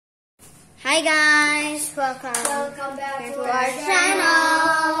Hi guys, welcome back to our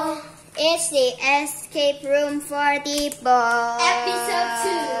channel. It's the escape room for the boys.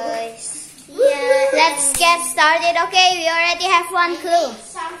 Episode 2. Yeah, let's get started. Okay, we already have one clue.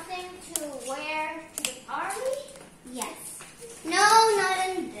 Something to wear to the party? Yes. No, not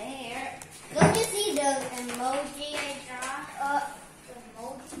in there. Don't you see the emoji I draw? The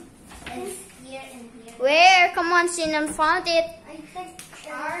emoji. It's here and here. Where? Come on, Sinan found it. I think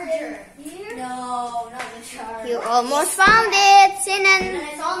charger. Here? No, not the charger. You almost found it, Sinan. And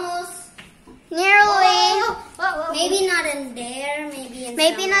it's almost Nearly. Whoa. Maybe not in there.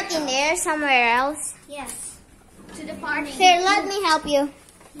 Maybe not in there. Somewhere else. Yes. To the party. Here, let me help you.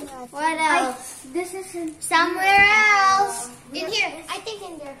 What else? This isn't Somewhere else. in here. I think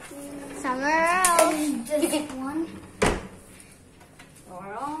in there. Somewhere else. This one.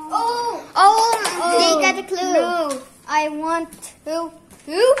 Oh, they got a clue. No. I want who?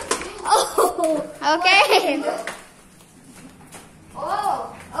 Oh. Okay.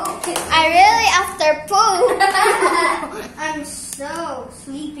 Oh. I really after poo. I'm so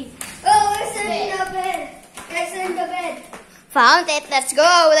sleepy. Oh, it's in the bed. It's in the bed. Found it. Let's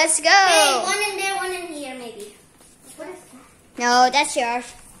go. Let's go. Hey, one in there, one in here, maybe. What is that? No, that's yours.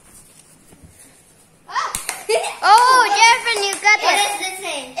 Ah. Oh, Jeffrey, you got What it. is this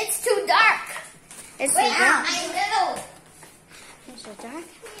thing? It's too dark. It's Wait, so dark. I know. It's so dark.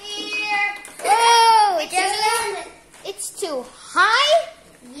 Here. Oh, It's Jeffrey, it's too high.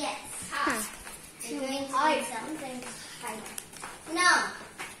 Yes. Huh. You're going to do something high. No.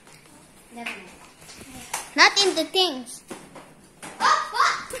 Definitely. Not in the things. What?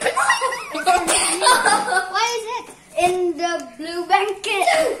 What is it? In the blue blanket.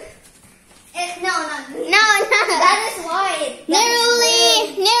 No, not blue. No. That is white.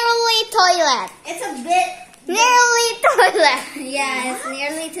 Nearly toilet. It's a bit. Nearly toilet. Yeah, it's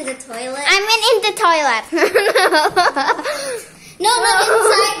nearly to the toilet. I mean in the toilet. No, not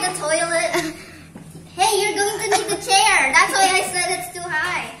inside the toilet. Hey, you're going to need the chair. That's why I said it's too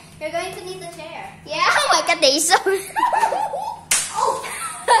high. You're going to need the chair. Yeah, oh my god, they so. Oh,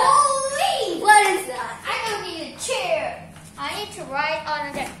 holy! What is that? I don't need a chair. I need to ride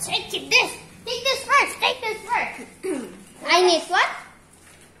on it. Take this. Take this first. Take this first. I need what?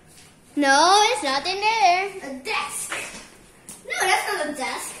 No, it's not in there. A desk. No, that's not a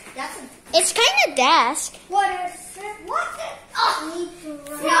desk. That's a. It's kind of desk. What is it? What? Oh, need to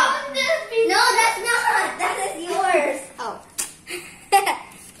ride. No, that's not. That is yours. Oh.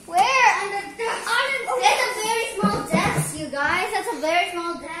 Where? On the desk. That's a very small desk, you guys. That's a very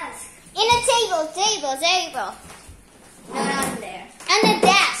small desk. In a table. No, not in there. And a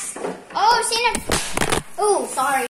desk. Oh, see. Oh, sorry.